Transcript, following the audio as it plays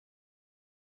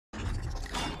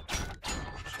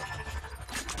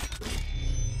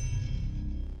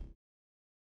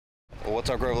What's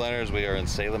up, Grovelanders? We are in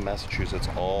Salem, Massachusetts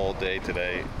all day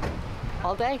today.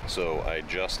 All day? So I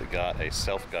just got a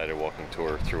self-guided walking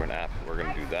tour through an app. We're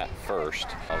going to do that first.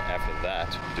 After that,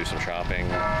 do some shopping.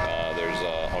 There's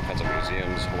all kinds of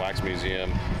museums, wax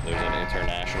museum. There's an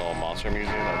international monster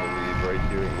museum, I believe,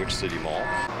 right here in Which City Mall.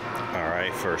 All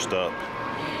right, first up,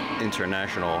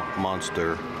 International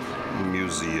Monster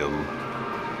Museum.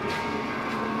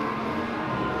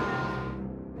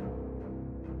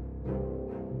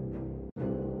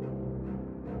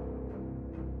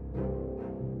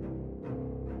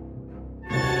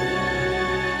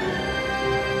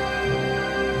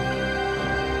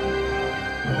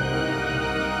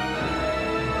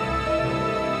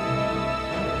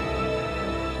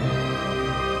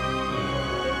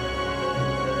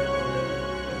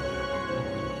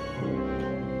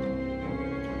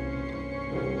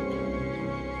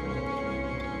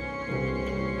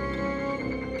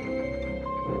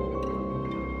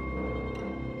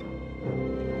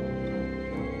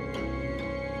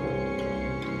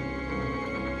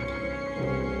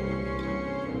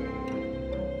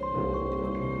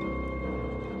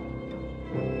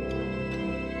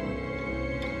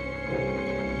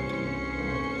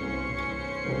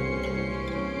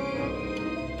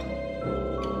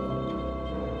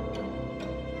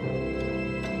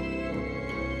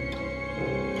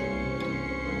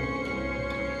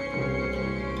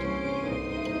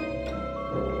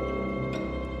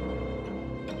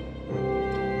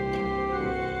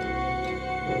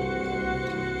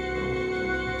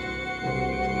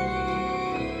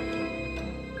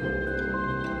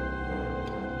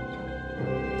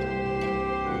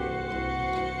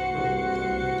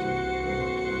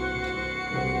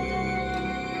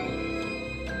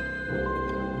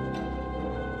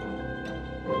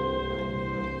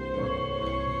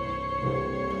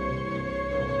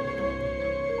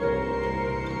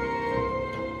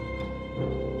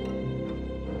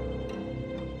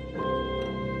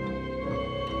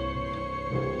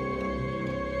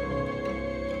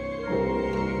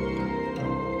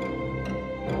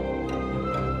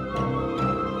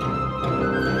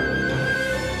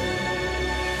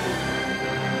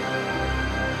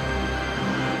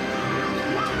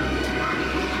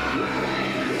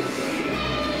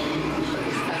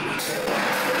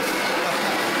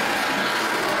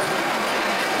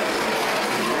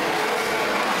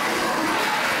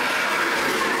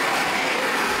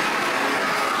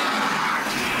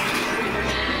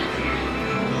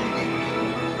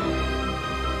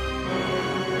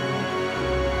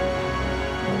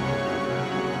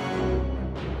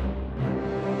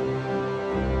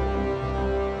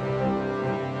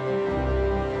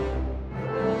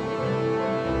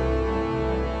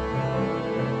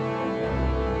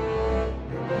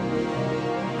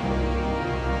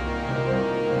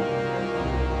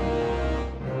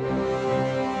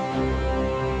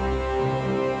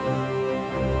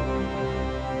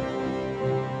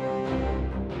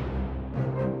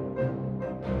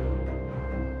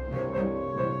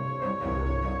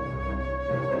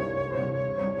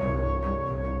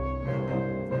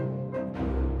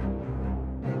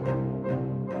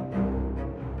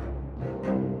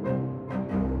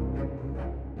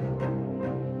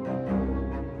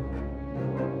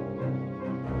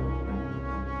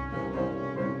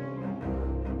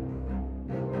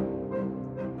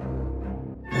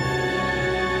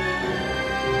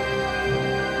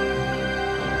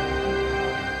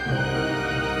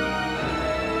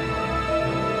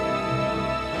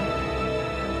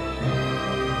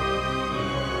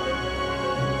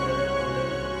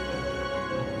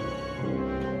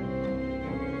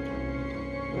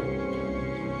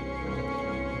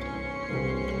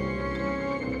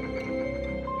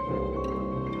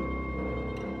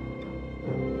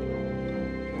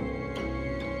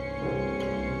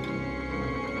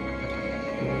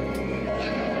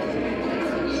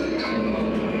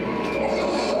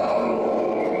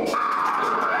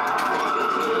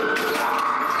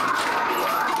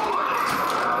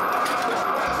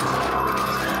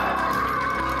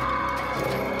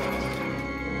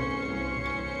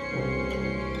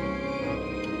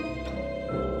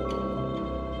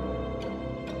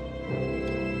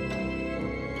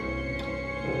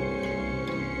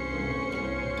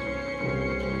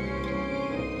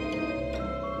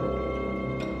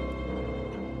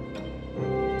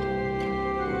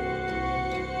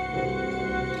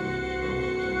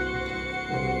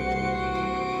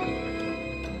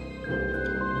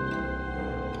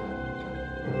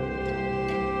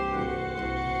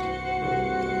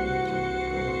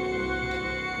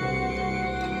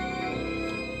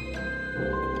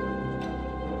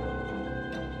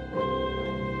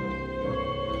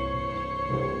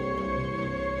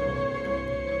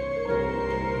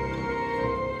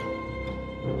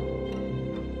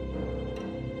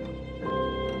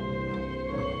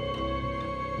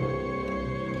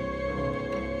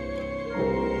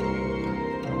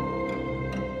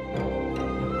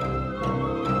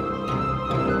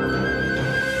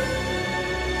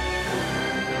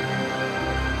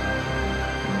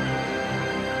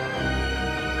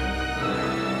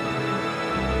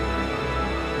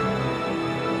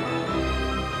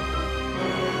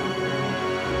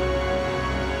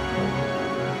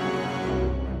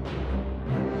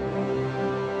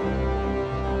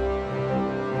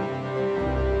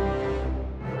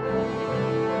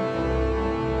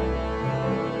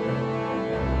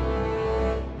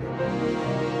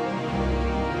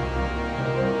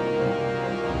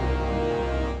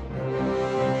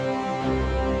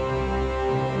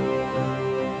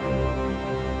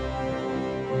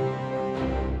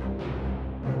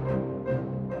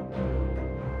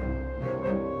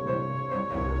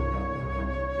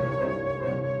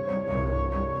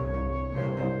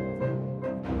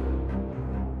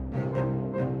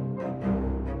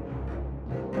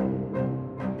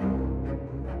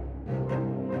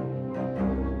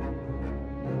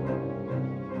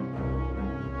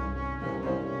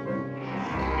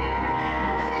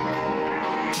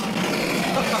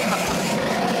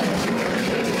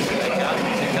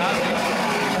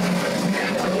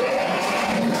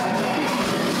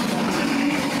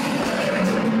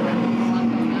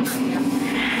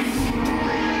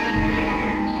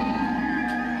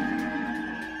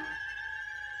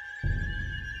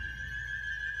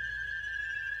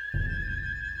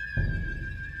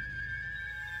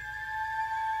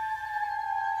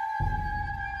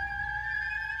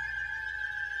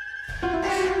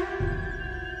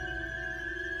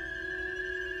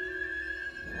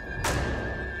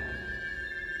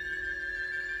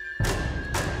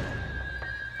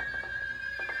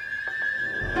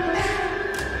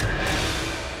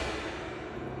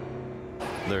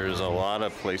 lot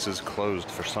of places closed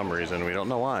for some reason. We don't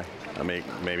know why. I mean,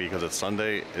 maybe because it's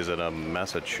Sunday. Is it a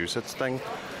Massachusetts thing?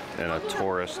 And a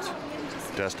tourist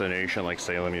destination like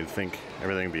Salem, you'd think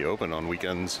everything would be open on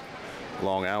weekends,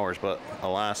 long hours, but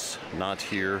alas, not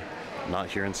here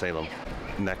in Salem.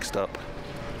 Next up,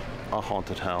 a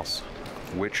haunted house.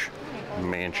 Which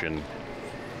mansion?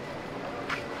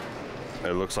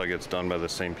 It looks like it's done by the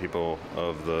same people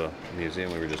of the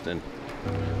museum we were just in.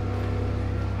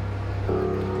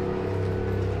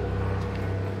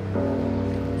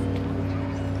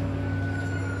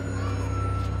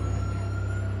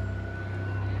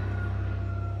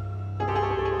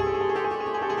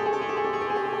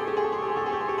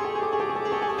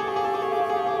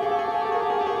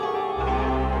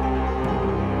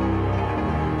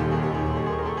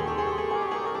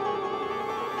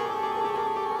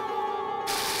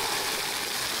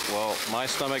 Well, my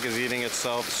stomach is eating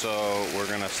itself, so we're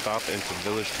gonna stop into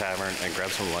Village Tavern and grab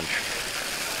some lunch.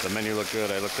 The menu looked good,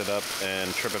 I looked it up, and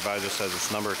TripAdvisor says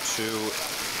it's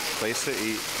 #2 place to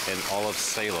eat in all of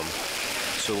Salem.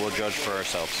 So we'll judge for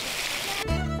ourselves.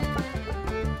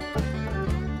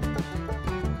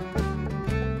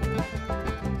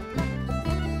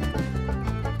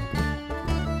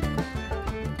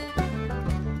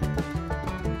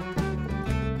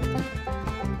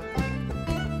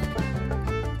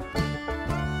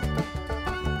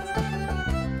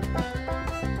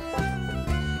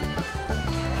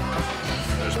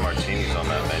 Martinis on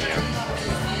that menu.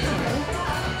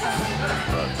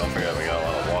 But don't forget, we got a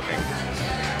lot of walking.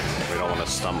 We don't want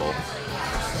to stumble.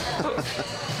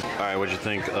 All right, what'd you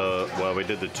think? Well, we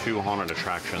did the 2 haunted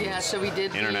attractions. Yeah, so we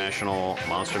did International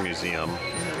Monster Museum,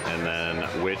 and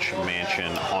then Which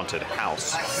Mansion Haunted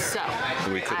House. So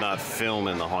we could not film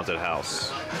in the haunted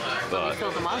house, but we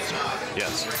filmed the monster.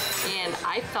 Yes. And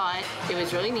I thought it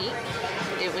was really neat.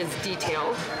 It was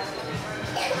detailed.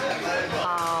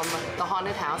 The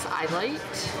haunted house I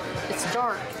liked. It's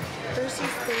dark. There's these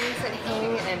things that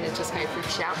hang and it just kind of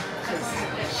freaks you out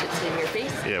because shit's in your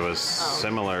face. Yeah, it was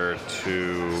similar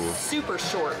to... Super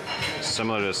short.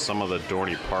 Similar to some of the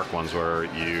Dorney Park ones where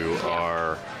you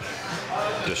are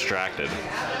distracted.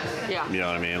 Yeah. You know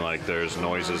what I mean? Like there's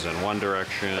noises in one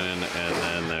direction and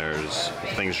then there's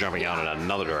things jumping out in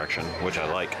another direction, which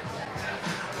I like.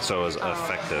 So it was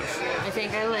effective. I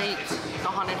think I liked the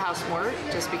haunted house more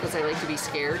just because I like to be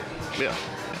scared. Yeah.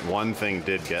 One thing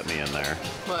did get me in there.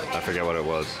 What? I forget what it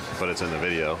was, but it's in the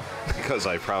video because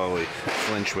I probably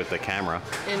flinched with the camera.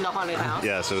 In the haunted house?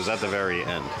 Yeah, so it was at the very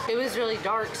end. It was really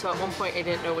dark, so at one point I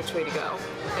didn't know which way to go.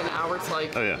 And Albert's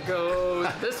like, oh, yeah.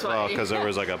 Go this way. Well, because there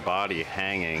was like a body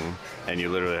hanging and you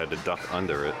literally had to duck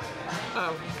under it.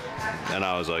 Oh. And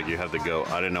I was like, you have to go.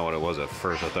 I didn't know what it was at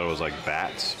first. I thought it was like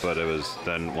bats, but it was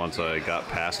then once I got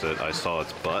past it, I saw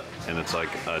its butt, and it's like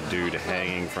a dude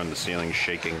hanging from the ceiling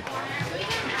shaking.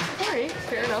 Alright,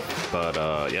 fair enough. But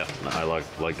yeah, I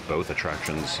liked both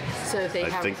attractions. So they I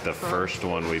think the first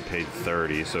one we paid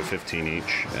 30, so 15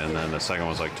 each, and then the second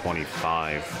one was like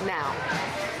 25. Now,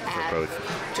 for both.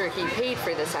 Jerky paid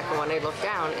for the second one. I looked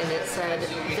down and it said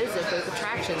visit both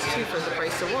attractions 2 for the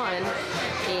price of 1,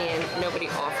 and nobody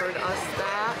offered us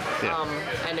that.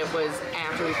 Yeah. And it was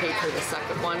after we paid for the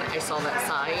second one, I saw that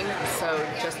sign. So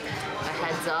just a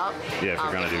heads up. Yeah, if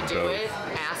you're gonna if you do both. it,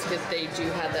 ask if they do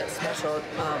have that special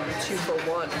 2 for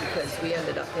 1 because we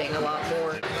ended up paying a lot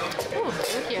more. Oh,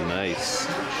 thank you. Nice.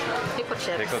 Pickle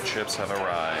chips. Pickle chips have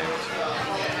arrived.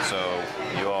 So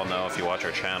you all know if you watch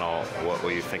our channel what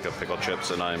you think of pickle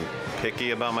chips, and I'm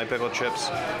picky about my pickle chips.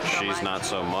 She's not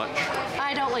so much.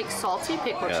 I don't like salty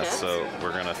pickle chips. So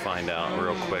we're gonna find out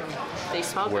real quick they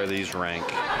smell where good. these rank.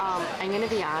 I'm gonna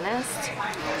be honest,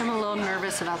 I'm a little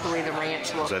nervous about the way the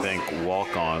ranch looks. I think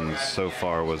Walk-On so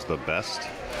far was the best.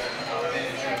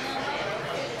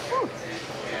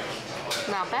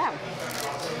 Not bad.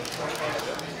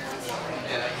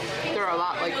 They're a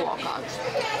lot like Walk-Ons.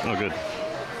 Oh, good.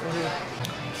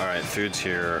 All right, food's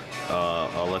here.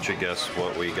 I'll let you guess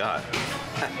what we got.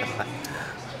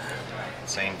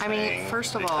 Same thing. I mean,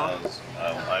 first of all,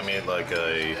 I made like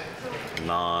a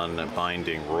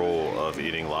non-binding rule of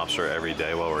eating lobster every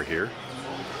day while we're here.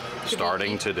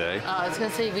 Starting today. I was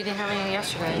gonna say we didn't have any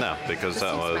yesterday. No, because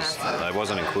that was massive. I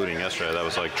wasn't including yesterday. That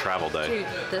was like travel day. Dude,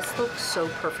 this looks so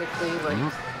perfectly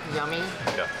like yummy.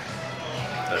 Yeah.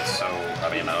 That's so. I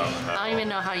mean, I don't even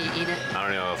know how you eat it. I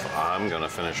don't know if I'm gonna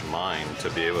finish mine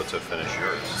to be able to finish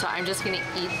yours. So I'm just gonna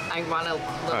eat. I want a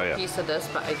little piece of this,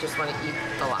 but I just want to eat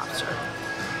the lobster.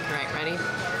 All right, ready?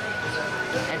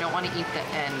 I don't want to eat the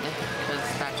end because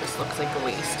that just looks like a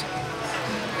waste.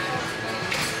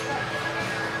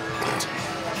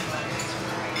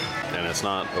 and it's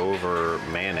not over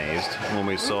mayonnaised. When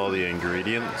we saw the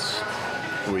ingredients,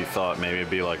 we thought maybe it'd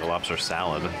be like a lobster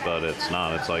salad, but it's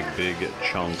not. It's like big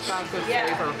chunks. It's got good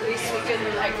flavor.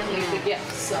 I can leave the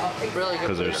gifts, so. Really good.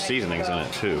 Because there's seasonings in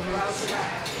it too,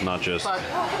 not just. But,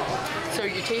 so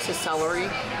you taste the celery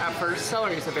at first.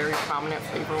 Celery is a very prominent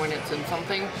flavor when it's in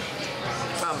something,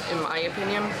 in my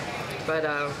opinion. But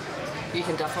you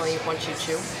can definitely, once you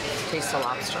chew, taste the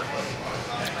lobster,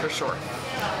 for sure.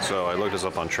 So I looked this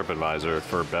up on TripAdvisor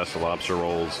for best lobster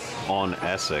rolls on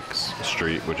Essex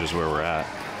Street, which is where we're at,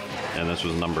 and this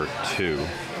was number 2.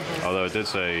 Although it did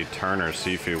say Turner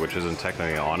Seafood, which isn't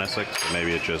technically on Essex, but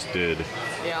maybe it just did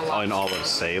in all of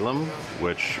Salem,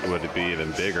 which would be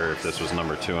even bigger if this was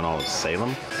number 2 in all of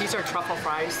Salem. These are truffle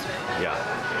fries. Yeah.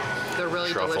 They're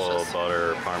really Truffle, delicious.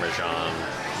 butter, Parmesan.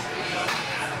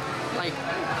 Like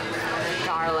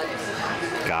garlic.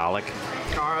 Garlic.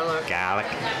 Garlic. Garlic.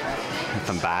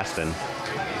 From Boston.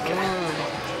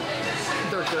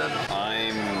 They're good.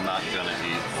 I'm not gonna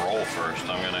eat roll first.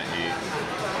 I'm gonna eat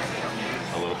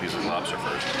a little piece of lobster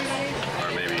first,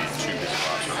 or maybe 2 pieces of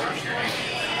lobster first.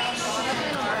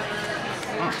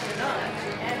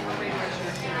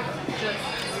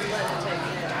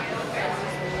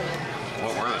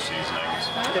 What were the seasonings?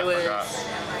 There was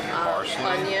parsley.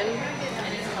 onion.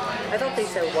 I thought they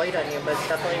said white onion, but it's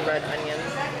definitely red onion.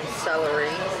 Celery.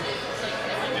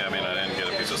 Yeah, I mean, I didn't get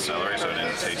a piece of celery, so I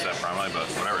didn't taste that prominently, but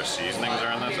whatever seasonings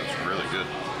are in this, it's really good.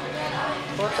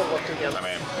 We'll have to look again. I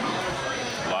mean,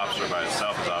 lobster by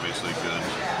itself is obviously good,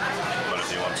 but if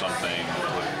you want something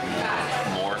with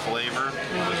more flavor,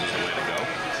 this is the way to go.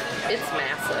 It's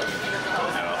massive.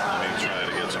 Let me try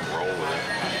to get some roll with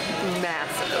it.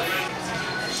 Massive.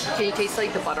 Can you taste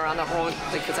like the butter on that roll?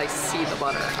 Because I see the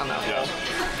butter on that roll. Yes.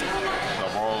 The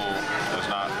roll is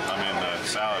not, I mean, the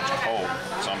salad's cold.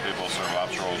 Some people serve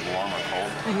lobster rolls warm or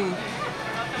cold.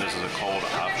 This is a cold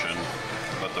option,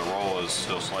 but the roll is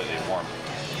still slightly warm.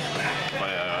 But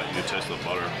yeah, you taste the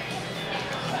butter.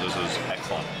 This is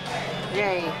excellent.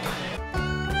 Yay.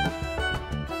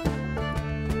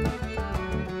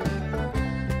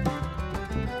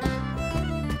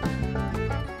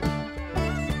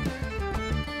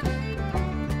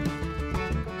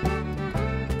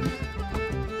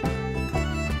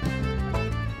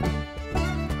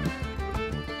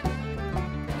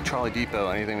 Charlie Depot,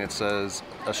 anything that says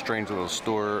a strange little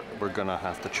store, we're gonna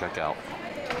have to check out.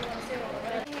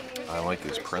 I like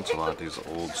these prints a lot, these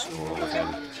old school looking,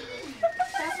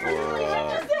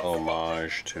 or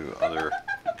homage to other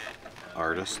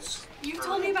artists. You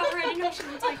told me about her, I didn't know what she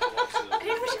looked like. I didn't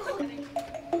know what she looked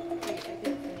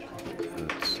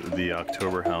like. It's the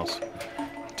October House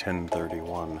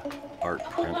 1031 art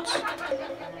prints.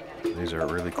 These are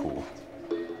really cool.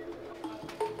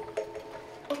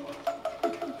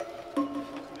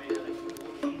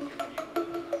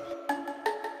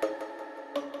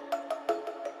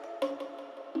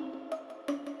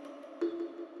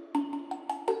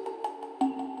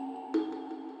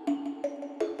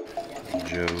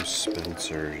 Joe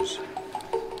Spencer's.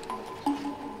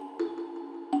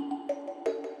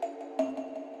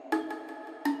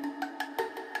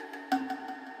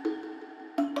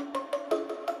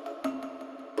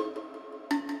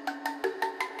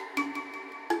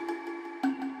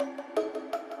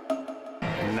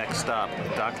 Next stop,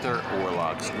 Dr.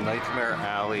 Orlock's Nightmare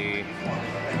Alley.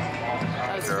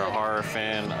 If you're a horror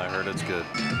fan, I heard it's good.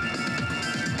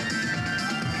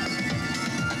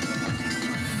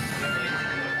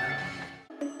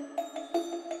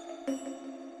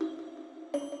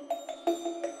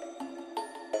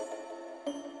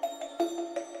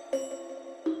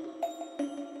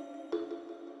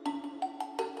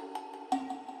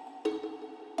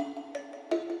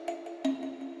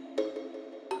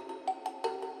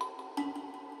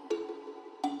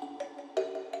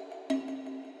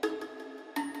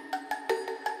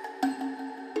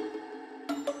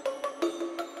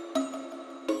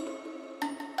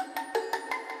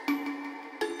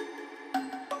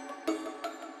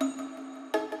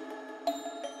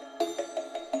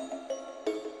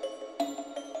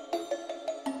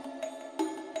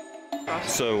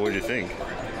 So, what do you think?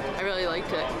 I really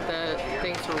liked it. The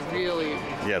things were really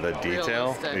The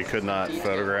detail. realistic. You could not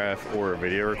photograph or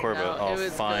video record, No, but I'll it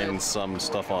was find good. some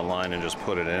stuff online and just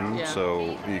put it in Yeah.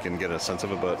 so you can get a sense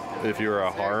of it. But if you're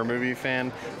a horror movie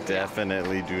fan,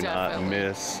 definitely do not Definitely.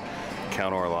 miss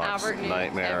Count Orlock's Albert knew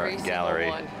Nightmare every Gallery.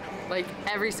 Single one. Like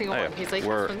every single Hey, one. He's like,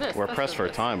 we're that's from this. we're that's pressed from for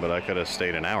this. time, but I could have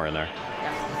stayed an hour in there.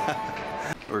 Yeah.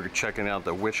 We're checking out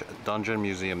the Witch Dungeon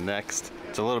Museum next.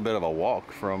 It's a little bit of a walk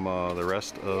from the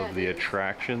rest of the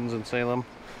attractions in Salem,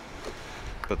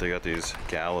 but they got these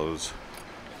gallows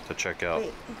to check out.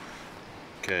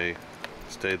 Okay,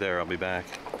 stay there. I'll be back.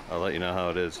 I'll let you know how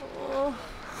it is. Oh,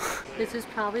 this is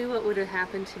probably what would have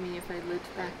happened to me if I lived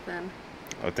back then.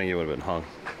 I think you would have been hung.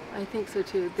 I think so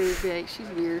too. They'd be like, she's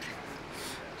weird.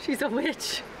 She's a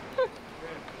witch.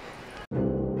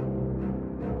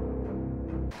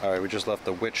 All right, we just left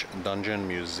the Witch Dungeon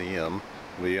Museum.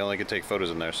 We only could take photos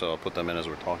in there, so I'll put them in as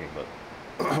we're talking, but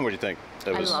what do you think?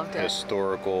 It was loved it.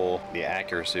 historical, the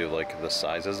accuracy of like the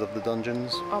sizes of the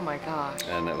dungeons. Oh my gosh.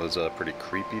 And it was pretty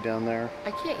creepy down there.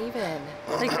 I can't even.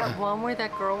 Like that one where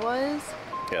that girl was.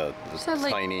 Yeah, this So,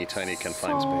 like, tiny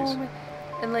confined space.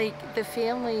 And like the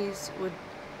families would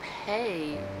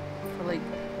pay for like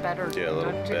better Yeah, a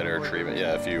little dungeon better orders. treatment.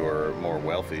 Yeah, if you were more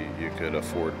wealthy, you could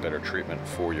afford better treatment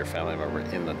for your family member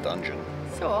in the dungeon.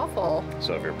 So awful.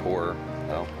 So if you're poor,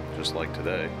 well, just like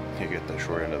today, you get the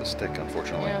short end of the stick,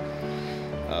 unfortunately.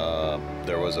 Yeah.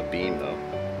 There was a beam, though,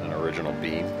 an original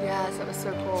beam Yes, that was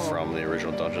so cool. from the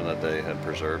original dungeon that they had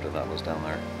preserved, and that was down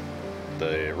there.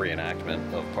 The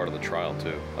reenactment of part of the trial,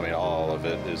 too. I mean, all of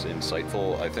it is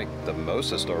insightful. I think the most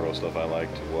historical stuff I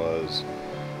liked was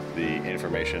the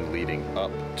information leading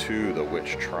up to the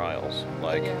witch trials,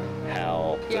 like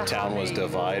how the town was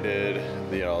divided.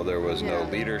 You know, there was no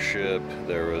leadership.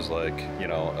 There was like, you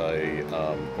know, a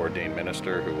ordained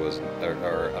minister who was,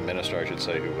 or a minister I should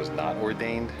say, who was not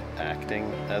ordained,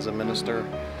 acting as a minister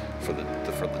for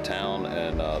the town,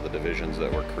 and the divisions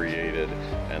that were created,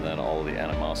 and then all the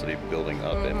animosity building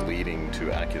up and leading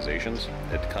to accusations.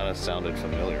 It kind of sounded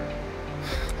familiar.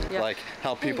 Like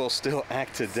how people still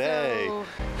act today. So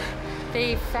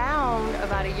they found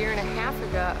about a year and a half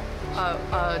ago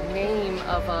a name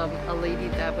of a lady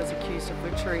that was accused of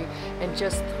witchery, and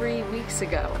just 3 weeks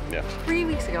ago, 3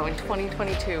 weeks ago in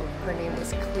 2022, her name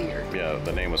was cleared. Yeah,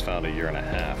 the name was found a year and a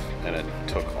half, and it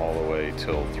took all the way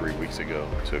till 3 weeks ago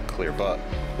to clear. But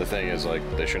the thing is, like,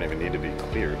 they shouldn't even need to be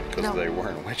cleared because they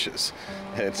weren't witches.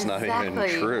 It's not even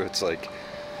true. It's like,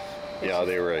 yeah,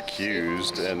 they were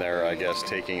accused, and they're, I guess,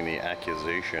 taking the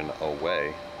accusation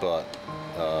away. But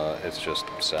it's just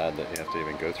sad that you have to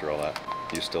even go through all that.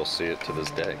 You still see it to this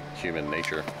day. Human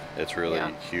nature. It's really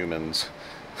humans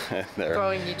and their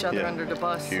throwing each other under the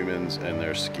bus. Humans and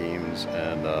their schemes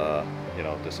and you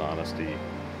know, dishonesty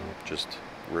just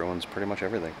ruins pretty much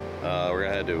everything. We're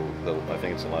gonna head to I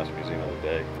think it's the last museum of the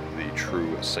day, the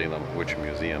true Salem Witch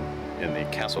Museum in the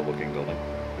castle-looking building.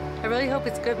 I really hope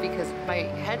it's good because my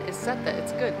head is set that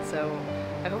it's good, so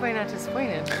I hope I'm not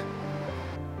disappointed.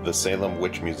 The Salem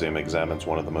Witch Museum examines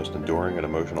one of the most enduring and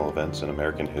emotional events in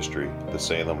American history, the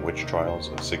Salem Witch Trials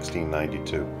of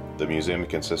 1692. The museum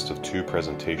consists of 2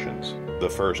 presentations. The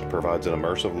first provides an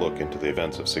immersive look into the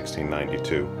events of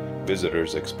 1692.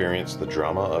 Visitors experience the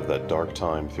drama of that dark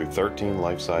time through 13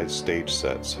 life-size stage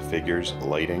sets, figures,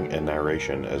 lighting, and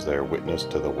narration as they are witness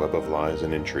to the web of lies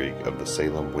and intrigue of the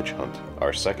Salem witch hunt.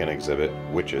 Our second exhibit,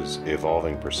 Witches,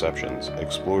 Evolving Perceptions,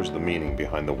 explores the meaning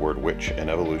behind the word witch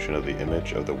and evolution of the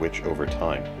image of the witch over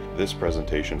time. This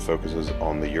presentation focuses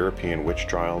on the European witch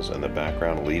trials and the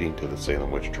background leading to the Salem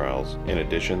witch trials. In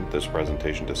addition, this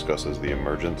presentation discusses the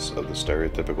emergence of the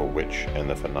stereotypical witch and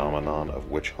the phenomenon of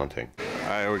witch hunting.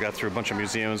 Alright, we got through a bunch of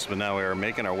museums, but now we are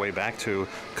making our way back to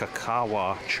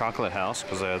Kakawa Chocolate House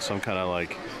because they had some kind of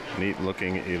like neat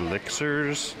looking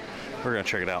elixirs. We're gonna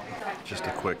check it out. Just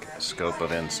a quick scope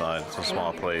of inside. It's a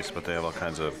small place, but they have all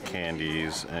kinds of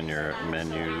candies and your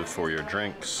menu for your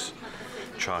drinks,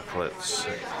 chocolates,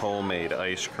 homemade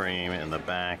ice cream in the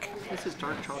back. This is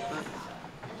dark chocolate.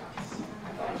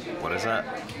 What is that?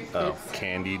 Oh,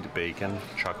 candied bacon,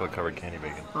 chocolate covered candy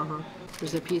bacon.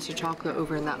 There's a piece of chocolate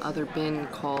over in that other bin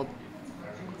called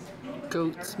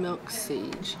goat's milk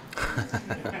sage.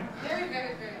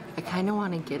 I kind of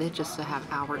want to get it just to have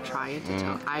Albert try it to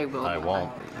tell. I will. I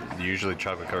won't. Usually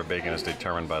chocolate covered bacon is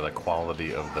determined by the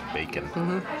quality of the bacon.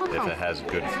 If it has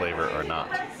good flavor or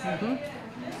not.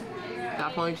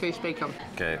 Definitely taste bacon.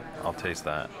 Okay, I'll taste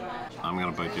that. I'm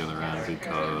gonna bite the other end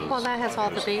because... Well, that has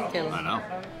all the bacon. I know.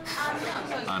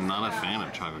 I'm not a fan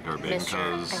of chocolate covered bacon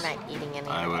because I'm not eating any.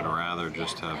 I would rather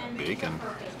just have bacon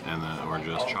and then, or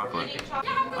just chocolate.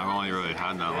 I've only really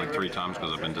had that like 3 times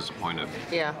because I've been disappointed.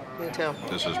 Yeah, me too.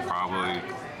 This is probably...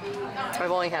 I've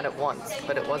only had it once,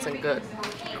 but it wasn't good.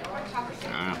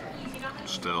 Yeah,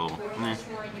 still...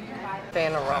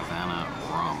 Havana rum, Havana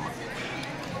rum.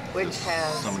 which It's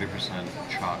has 70%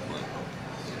 chocolate,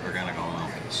 organic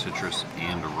milk, citrus,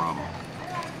 and rum.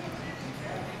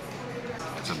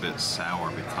 It's a bit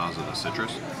sour because of the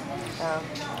citrus.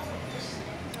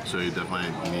 So you definitely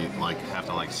have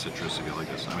to like citrus if you like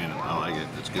this. I mean, I like it.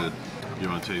 It's good. You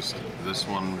want to taste this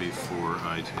one before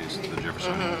I taste the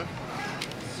Jefferson?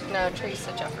 no, taste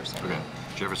the Jefferson. Okay.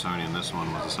 Jeffersonian, this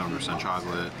one was a 7%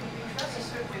 chocolate.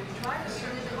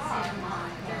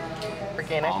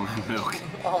 Organic. Almond milk.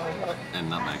 Almond milk. And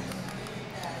nutmeg.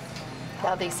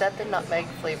 Now they said the nutmeg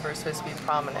flavor is supposed to be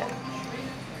prominent.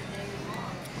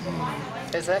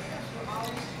 Is it?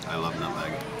 I love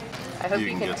nutmeg. I hope you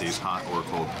can get these hot or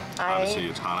cold. Obviously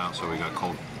it's hot out, so we got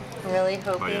cold. Really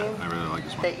hoping but yeah, I really like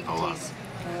this one that you can taste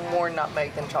more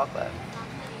nutmeg than chocolate.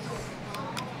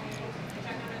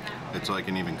 It's like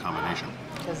an even combination.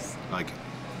 Like,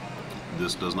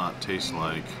 this does not taste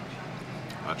like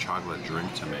a chocolate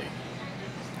drink to me.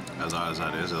 As odd as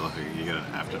that is, you get an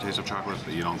aftertaste of chocolate,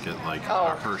 but you don't get like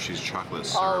a Hershey's chocolate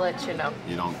syrup. I'll let you know.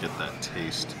 You don't get that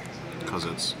taste because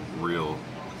it's real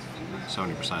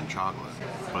 70% chocolate.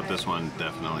 But this one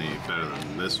definitely better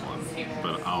than this one,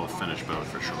 but I'll finish both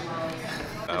for sure.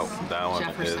 Oh, that one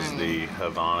is the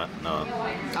Havana, no.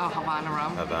 Oh, Havana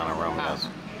rum? Havana rum, yes.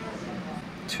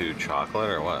 To chocolate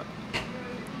or what? I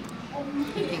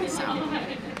think so.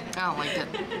 I don't like it.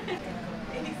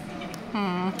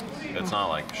 It's not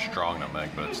like strong nutmeg,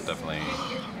 but it's definitely,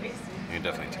 you can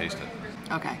definitely taste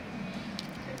it. Okay.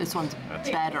 This one's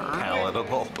better.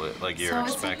 Palatable, but like you're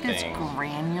expecting. It's like this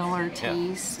granular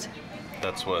taste. Yeah.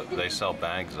 That's what they sell,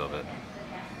 bags of it,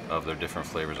 of their different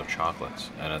flavors of chocolates,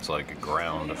 and it's like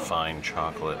ground fine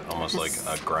chocolate, almost like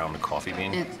a ground coffee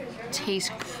bean. It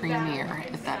tastes creamier,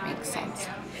 if that makes sense.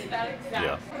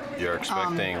 Yeah, you're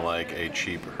expecting like a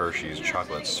cheap Hershey's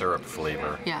chocolate syrup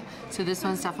flavor. Yeah, so this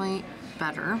one's definitely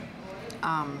better.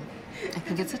 I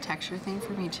think it's a texture thing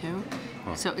for me too.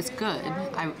 So it's good.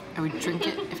 I would drink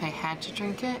it if I had to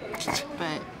drink it,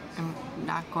 but I'm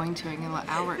not going to. I'm going to let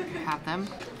Albert have them.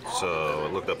 So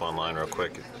I looked up online real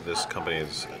quick. This company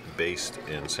is based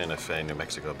in Santa Fe, New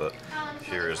Mexico, but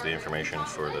here is the information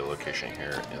for the location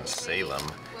here in Salem.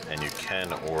 And you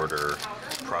can order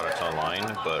products online,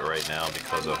 but right now,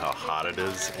 because of how hot it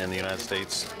is in the United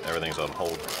States, everything's on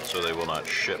hold, so they will not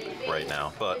ship right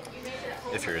now. But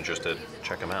if you're interested,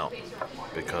 check them out,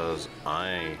 because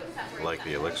I like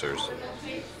the elixirs.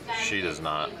 She does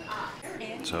not.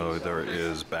 So there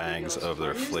is bags of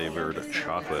their flavored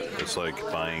chocolate. It's like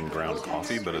buying ground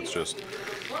coffee, but it's just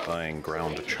buying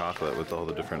ground chocolate with all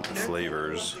the different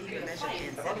flavors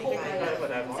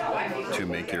to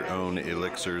make your own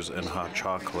elixirs and hot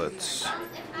chocolates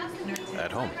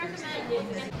at home.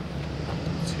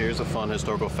 So here's a fun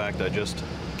historical fact I just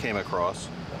came across.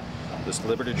 This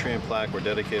Liberty Tree and plaque were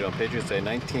dedicated on Patriots Day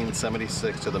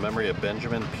 1976 to the memory of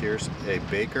Benjamin Pierce, a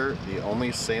baker, the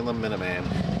only Salem Minuteman,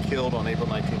 killed on April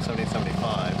 19,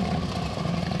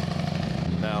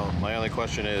 1775. Now, my only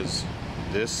question is,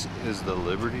 this is the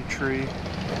Liberty Tree?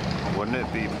 Wouldn't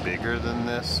it be bigger than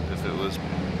this if it was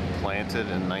planted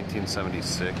in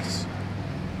 1976?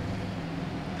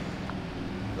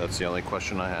 That's the only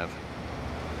question I have.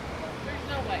 There's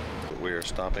no way. We are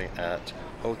stopping at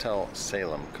Hotel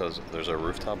Salem because there's a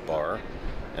rooftop bar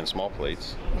and small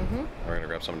plates. We're gonna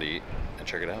grab something to eat and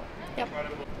check it out. Yep.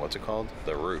 What's it called?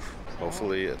 The Roof.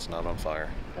 Hopefully it's not on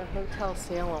fire. The Hotel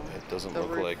Salem. It doesn't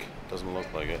look like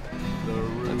it. The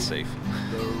roof, It's safe.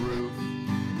 the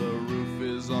roof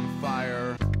is on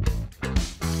fire.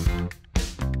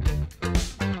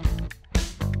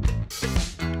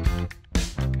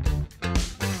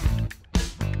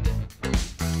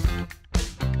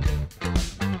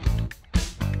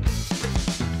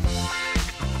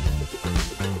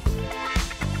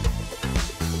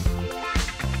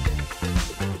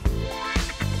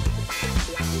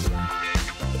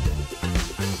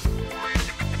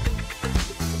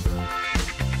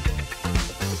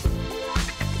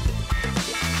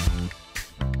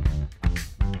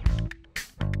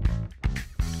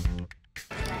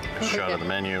 Shot of the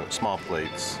menu, small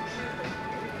plates.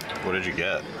 What did you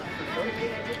get?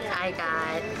 I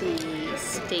got the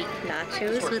steak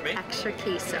nachos with extra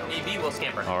queso. AB will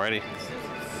scamper. Alrighty.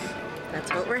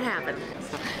 That's what we're having.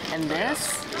 And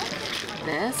this.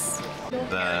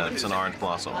 That's an orange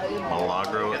blossom.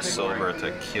 Milagro Silver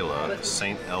Tequila,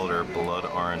 St. Elder Blood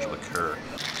Orange Liqueur.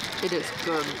 It is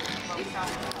good.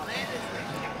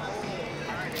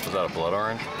 Was that a blood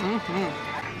orange?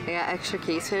 I got extra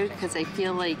queso because I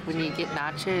feel like when you get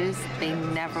nachos, they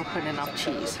never put enough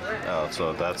cheese. Oh,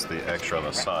 so that's the extra on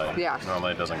the side. Yeah.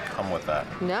 Normally it doesn't come with that.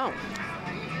 No.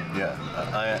 Yeah,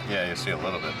 yeah, you see a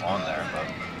little bit on there, but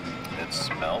it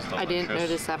smells delicious. I didn't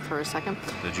notice that for a second.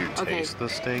 Did you taste the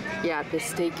steak? Yeah, the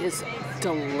steak is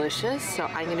delicious, so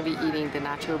I'm going to be eating the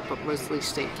nacho, but mostly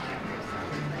steak.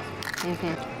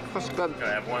 That's good. I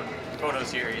have one photo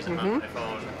series on my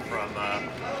phone from I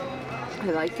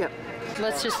like it.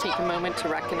 Let's just take a moment to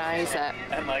recognize that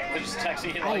and like just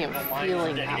texting I am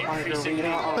feeling that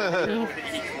margarita already.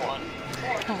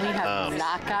 We have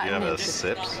not gotten into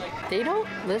sips. They don't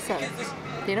listen.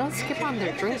 They don't skip on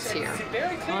their drinks here.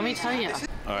 Let me tell you.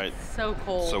 All right. So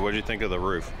cold. So what do you think of the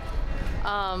roof?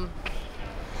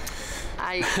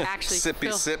 I actually sip.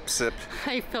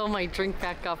 I fill my drink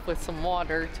back up with some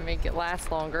water to make it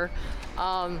last longer.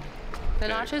 The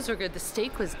nachos were good. The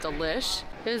steak was delish.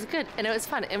 It was good, and it was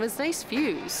fun. It was nice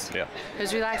views. Yeah. It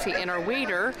was relaxing. And our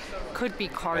waiter could be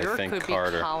Carter, I think could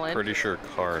Carter. be Colin, Pretty sure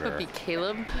Carter. could be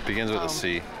Caleb. Begins with a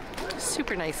C.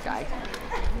 Super nice guy.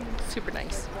 Super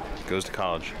nice. Goes to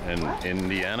college in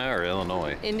Indiana or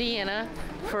Illinois? Indiana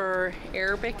for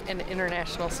Arabic and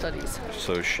International Studies.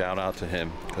 So shout out to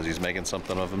him because he's making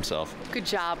something of himself. Good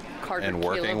job, Carter. And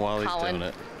working Caleb, while he's Colin. doing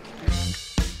it.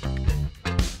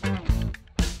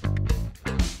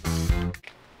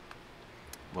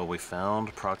 Well, we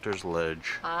found Proctor's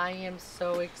Ledge I am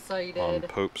so excited. on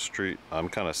Pope Street. I'm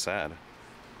kind of sad.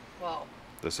 Well,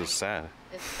 This is sad.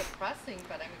 it's depressing,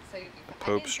 but I'm excited.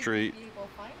 Pope Street.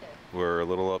 We're a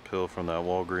little uphill from that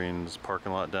Walgreens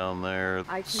parking lot down there.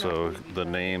 I cannot So believe the that.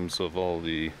 names of all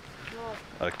the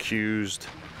accused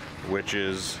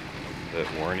witches that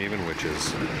weren't even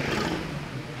witches.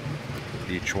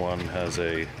 Each one has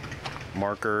a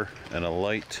marker and a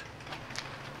light.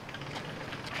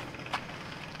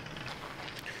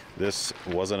 This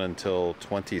wasn't until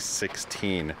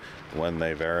 2016 when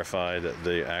they verified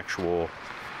the actual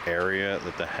area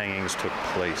that the hangings took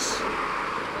place.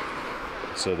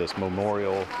 So this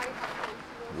memorial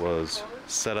was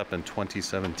set up in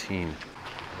 2017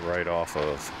 right off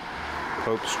of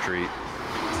Pope Street.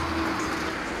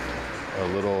 A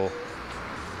little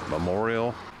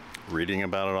memorial. Reading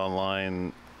about it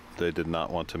online, they did not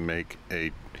want to make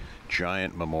a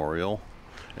giant memorial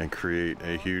and create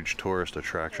a huge tourist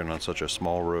attraction on such a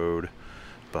small road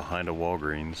behind a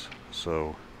Walgreens.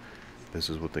 So this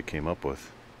is what they came up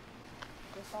with.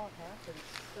 This all happened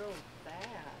so fast.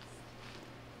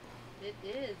 It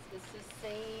is. It's the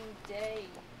same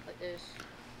day-ish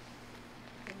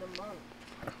in the month.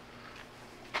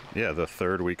 Yeah, the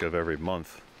third week of every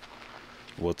month.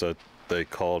 What's that they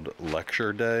called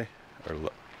lecture day or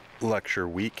lecture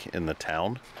week in the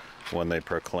town when they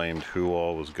proclaimed who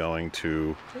all was going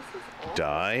to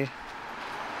die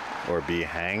or be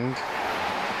hanged.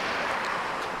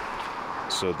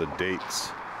 So the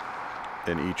dates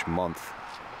in each month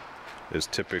is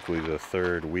typically the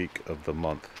third week of the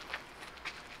month.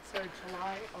 So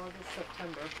July, August,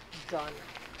 September, done.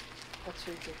 That's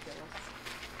ridiculous.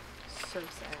 So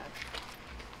sad.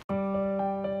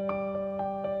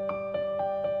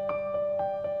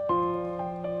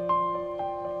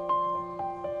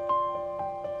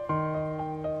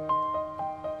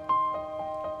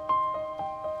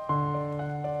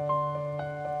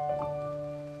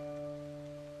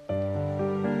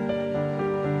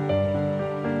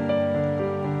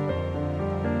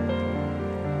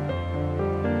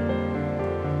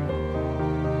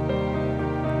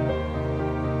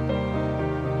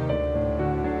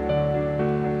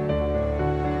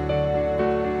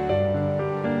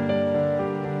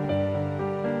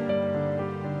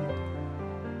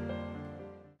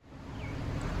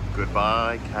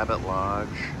 Goodbye Cabot Lodge,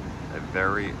 a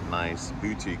very nice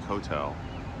boutique hotel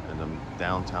in the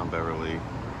downtown Beverly.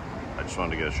 I just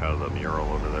wanted to get a shot of the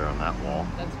mural over there on that wall.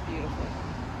 That's beautiful.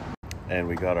 And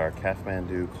we got our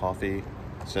Kathmandu coffee,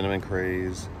 cinnamon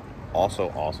craze, also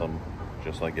awesome,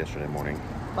 just like yesterday morning.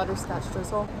 Butterscotch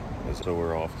drizzle. And so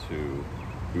we're off to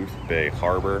Booth Bay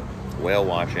Harbor, whale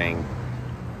watching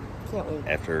Can't wait.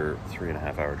 after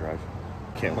 3.5 hour drive.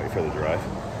 Can't wait for the drive.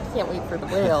 Can't wait for the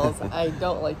whales. I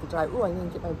don't like the drive. Ooh, I'm gonna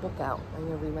get my book out. I'm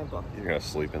gonna read my book. You're gonna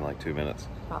sleep in like 2 minutes.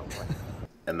 Probably.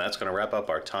 And that's going to wrap up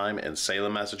our time in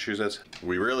Salem, Massachusetts.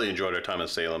 We really enjoyed our time in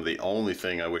Salem. The only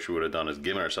thing I wish we would have done is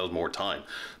given ourselves more time.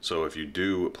 So if you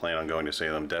do plan on going to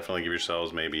Salem, definitely give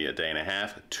yourselves maybe a day and a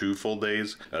half, 2 full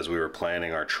days. As we were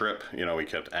planning our trip, you know, we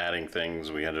kept adding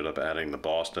things. We ended up adding the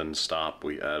Boston stop.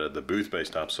 We added the Booth Bay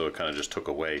stop. So it kind of just took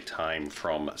away time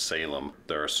from Salem.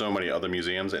 There are so many other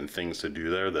museums and things to do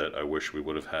there that I wish we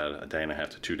would have had a day and a half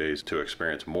to 2 days to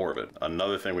experience more of it.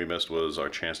 Another thing we missed was our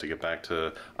chance to get back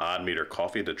to Odd Meter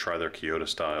Coffee to try their Kyoto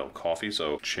style coffee,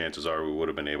 so chances are we would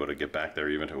have been able to get back there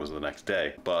even if it was the next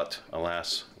day. But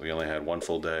alas, we only had 1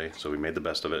 full day, so we made the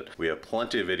best of it. We have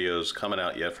plenty of videos coming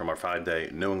out yet from our 5-day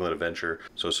New England adventure,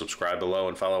 so subscribe below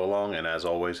and follow along. And as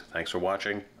always, thanks for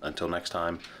watching. Until next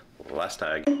time, last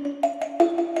tag.